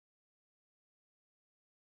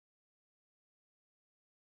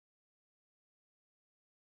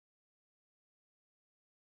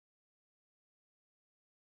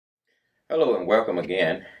Hello and welcome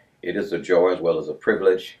again. It is a joy as well as a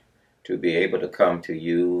privilege to be able to come to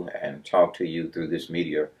you and talk to you through this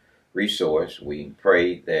media resource. We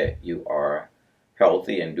pray that you are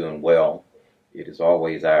healthy and doing well. It is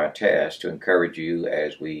always our task to encourage you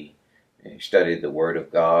as we study the Word of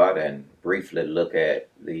God and briefly look at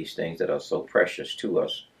these things that are so precious to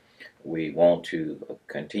us. We want to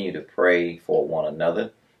continue to pray for one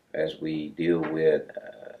another as we deal with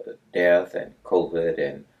death and COVID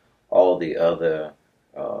and all the other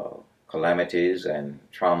calamities and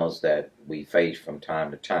traumas that we face from time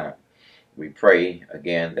to time. We pray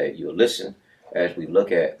again that you'll listen as we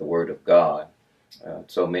look at the Word of God.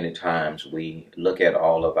 So many times we look at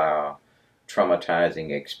all of our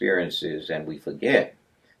traumatizing experiences and we forget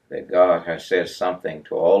that God has said something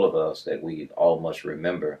to all of us that we all must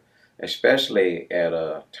remember, especially at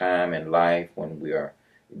a time in life when we are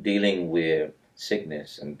dealing with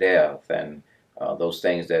sickness and death and those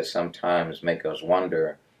things that sometimes make us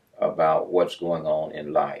wonder about what's going on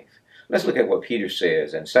in life. Let's look at what Peter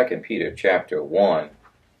says in 2 Peter chapter 1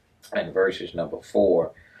 and verses number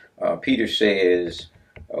 4. Peter says,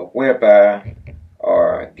 whereby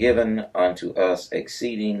are given unto us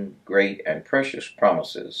exceeding great and precious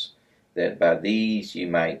promises, that by these ye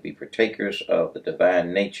might be partakers of the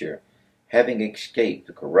divine nature, having escaped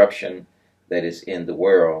the corruption that is in the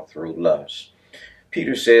world through lust.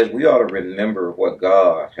 Peter says we ought to remember what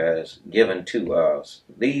God has given to us.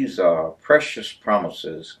 These are precious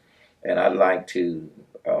promises, and I'd like to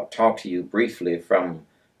talk to you briefly from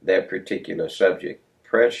that particular subject.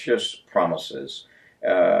 Precious promises.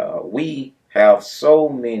 We have so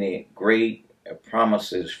many great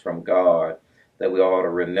promises from God that we ought to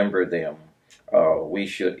remember them. We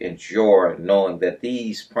should enjoy knowing that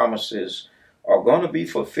these promises are going to be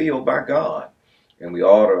fulfilled by God, and we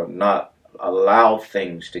ought to not allow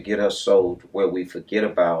things to get us so where we forget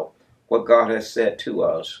about what God has said to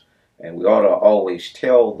us. And we ought to always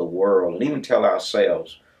tell the world and even tell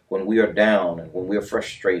ourselves when we are down and when we're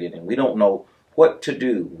frustrated and we don't know what to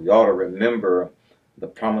do. We ought to remember the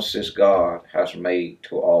promises God has made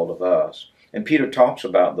to all of us. And Peter talks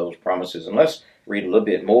about those promises. And let's read a little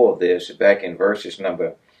bit more of this. Back in verses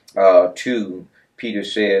number 2, Peter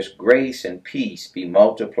says, grace and peace be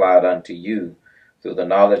multiplied unto you through the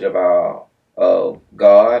knowledge of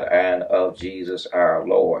God and of Jesus our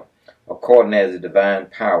Lord, according as the divine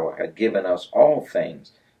power had given us all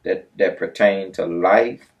things that pertain to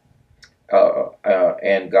life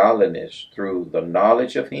and godliness through the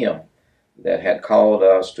knowledge of Him that had called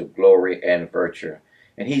us to glory and virtue.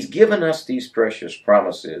 And He's given us these precious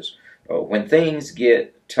promises. When things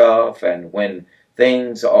get tough and when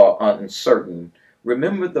things are uncertain,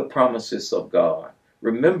 remember the promises of God.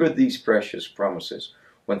 Remember these precious promises.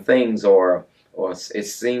 When things are, or it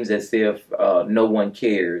seems as if no one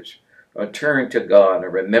cares, turn to God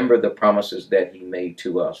and remember the promises that He made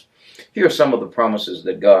to us. Here are some of the promises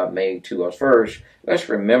that God made to us. First, let's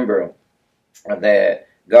remember that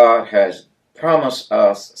God has promised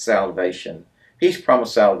us salvation. He's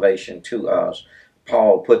promised salvation to us.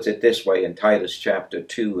 Paul puts it this way in Titus chapter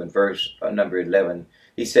 2 and verse number 11.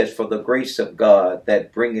 He says, for the grace of God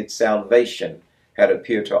that bringeth salvation had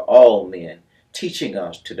appeared to all men, teaching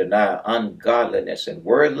us to deny ungodliness and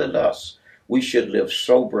worldly lusts. We should live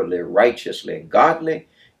soberly, righteously, and godly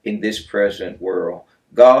in this present world.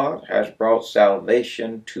 God has brought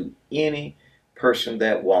salvation to any person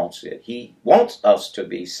that wants it. He wants us to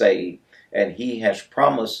be saved, and He has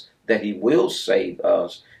promised that He will save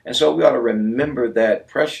us. And so we ought to remember that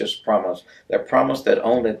precious promise, that promise that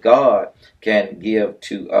only God can give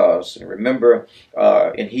to us. And remember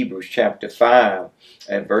in Hebrews chapter 5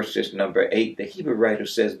 and verses number 8, the Hebrew writer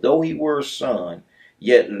says, though He were a son,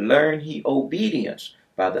 yet learned He obedience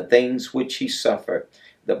by the things which He suffered.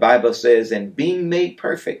 The Bible says, and being made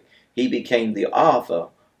perfect, He became the author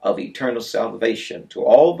of eternal salvation to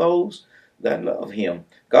all those that love Him.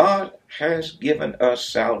 God has given us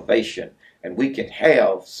salvation. And we can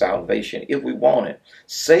have salvation if we want it.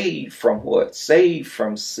 Saved from what? Saved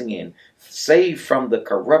from sin. Saved from the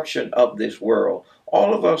corruption of this world.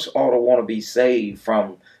 All of us ought to want to be saved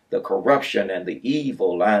from the corruption and the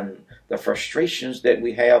evil and the frustrations that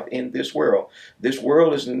we have in this world. This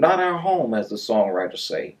world is not our home, as the songwriters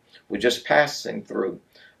say. We're just passing through.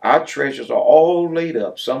 Our treasures are all laid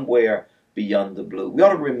up somewhere beyond the blue. We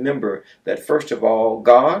ought to remember that, first of all,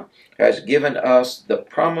 God has given us the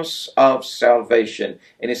promise of salvation,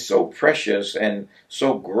 and it's so precious and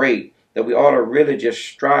so great that we ought to really just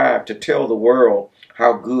strive to tell the world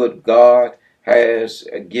how good God has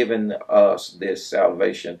given us this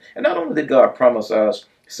salvation. And not only did God promise us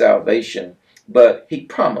salvation, but He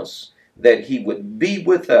promised that He would be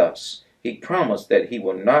with us He promised that he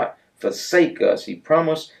will not forsake us. He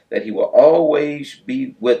promised that he will always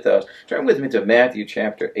be with us. Turn with me to Matthew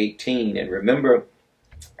chapter 18 and remember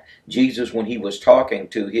Jesus when he was talking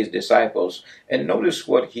to his disciples. And notice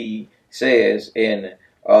what he says in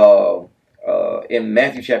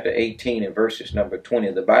Matthew chapter 18 and verses number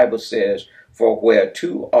 20. The Bible says, "For where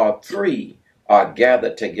two or three are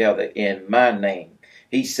gathered together in my name,"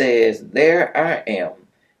 he says, "there I am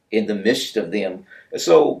in the midst of them."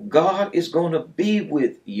 So God is going to be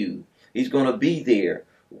with you. He's going to be there.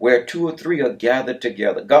 Where two or three are gathered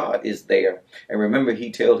together, God is there. And remember,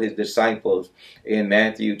 he tells his disciples in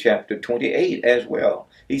Matthew chapter 28 as well.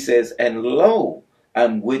 He says, "And lo,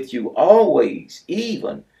 I'm with you always,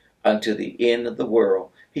 even unto the end of the world."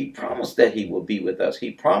 He promised that he will be with us.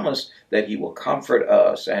 He promised that he will comfort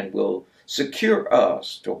us and will secure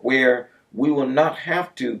us to where we will not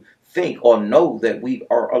have to think or know that we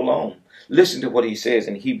are alone. Listen to what he says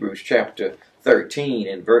in Hebrews chapter 13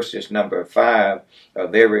 and verses number 5, a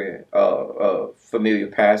very familiar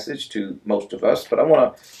passage to most of us, but I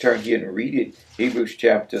want to turn here and read it. Hebrews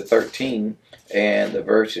chapter 13 and the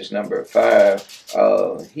verses number 5.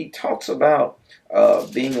 He talks about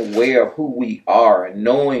being aware of who we are and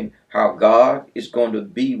knowing how God is going to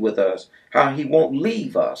be with us, how he won't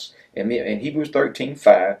leave us. In Hebrews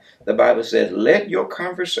 13:5, the Bible says, "Let your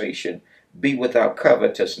conversation be without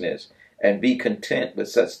covetousness, and be content with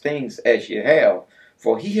such things as you have.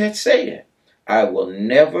 For he had said, I will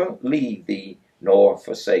never leave thee nor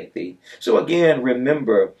forsake thee." So again,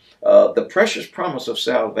 remember the precious promise of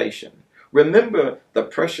salvation. Remember the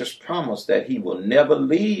precious promise that he will never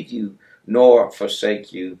leave you nor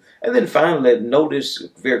forsake you. And then finally, notice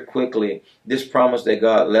very quickly this promise that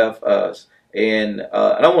God left us. And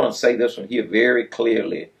I want to say this one here very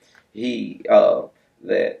clearly. That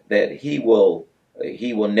he will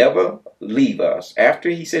never leave us. After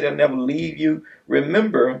he said, "I'll never leave you,"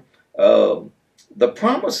 remember the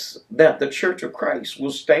promise that the Church of Christ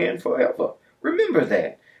will stand forever. Remember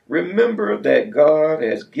that. Remember that God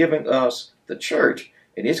has given us the church,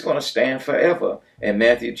 and it's going to stand forever. In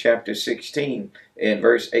Matthew chapter 16 and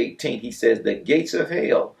verse 18, he says, "The gates of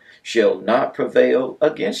hell shall not prevail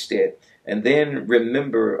against it." And then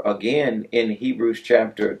remember again in Hebrews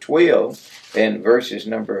chapter 12 and verses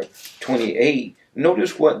number 28,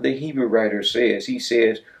 notice what the Hebrew writer says. He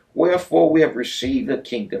says, "Wherefore we have received a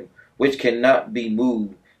kingdom which cannot be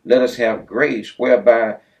moved. Let us have grace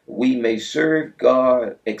whereby we may serve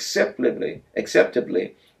God acceptably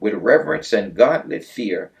with reverence and godly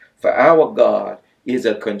fear. For our God is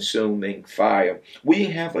a consuming fire." We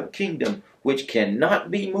have a kingdom which cannot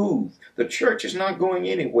be moved. The church is not going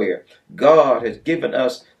anywhere. God has given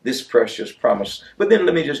us this precious promise. But then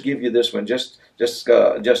let me just give you this one, just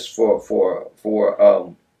for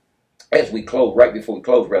as we close, right before we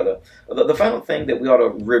close, rather. The final thing that we ought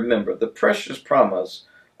to remember: the precious promise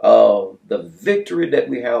of the victory that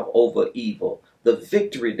we have over evil, the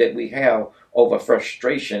victory that we have over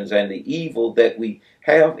frustrations and the evil that we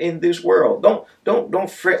have in this world. Don't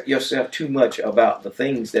fret yourself too much about the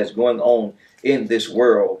things that's going on in this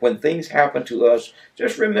world. When things happen to us,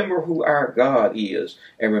 just remember who our God is.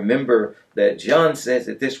 And remember that John says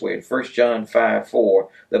it this way in 1 John 5:4.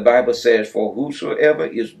 The Bible says, "For whosoever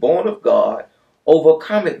is born of God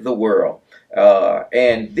overcometh the world."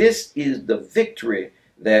 And this is the victory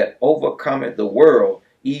that overcometh the world,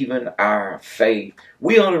 even our faith.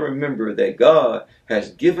 We ought to remember that God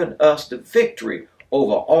has given us the victory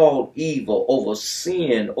over all evil, over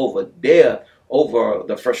sin, over death, over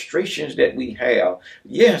the frustrations that we have.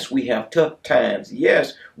 Yes, we have tough times.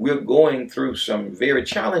 Yes, we're going through some very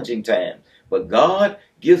challenging times. But God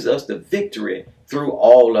gives us the victory through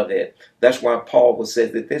all of it. That's why Paul will say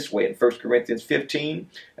it this way in 1 Corinthians 15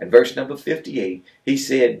 and verse number 58. He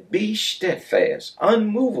said, "Be steadfast,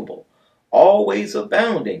 unmovable, always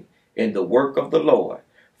abounding in the work of the Lord.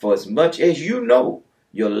 For as much as you know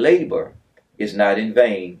your labor is not in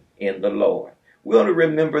vain in the Lord." We ought to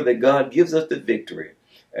remember that God gives us the victory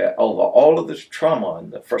over all of this trauma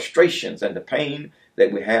and the frustrations and the pain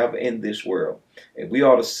that we have in this world. And we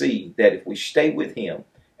ought to see that if we stay with him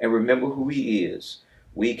and remember who he is,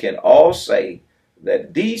 we can all say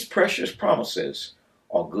that these precious promises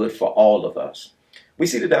are good for all of us. We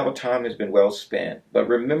see that our time has been well spent, but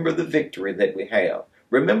remember the victory that we have.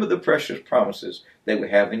 Remember the precious promises that we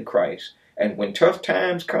have in Christ. And when tough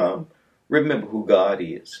times come, remember who God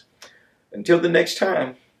is. Until the next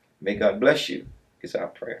time, may God bless you, is our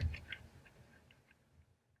prayer.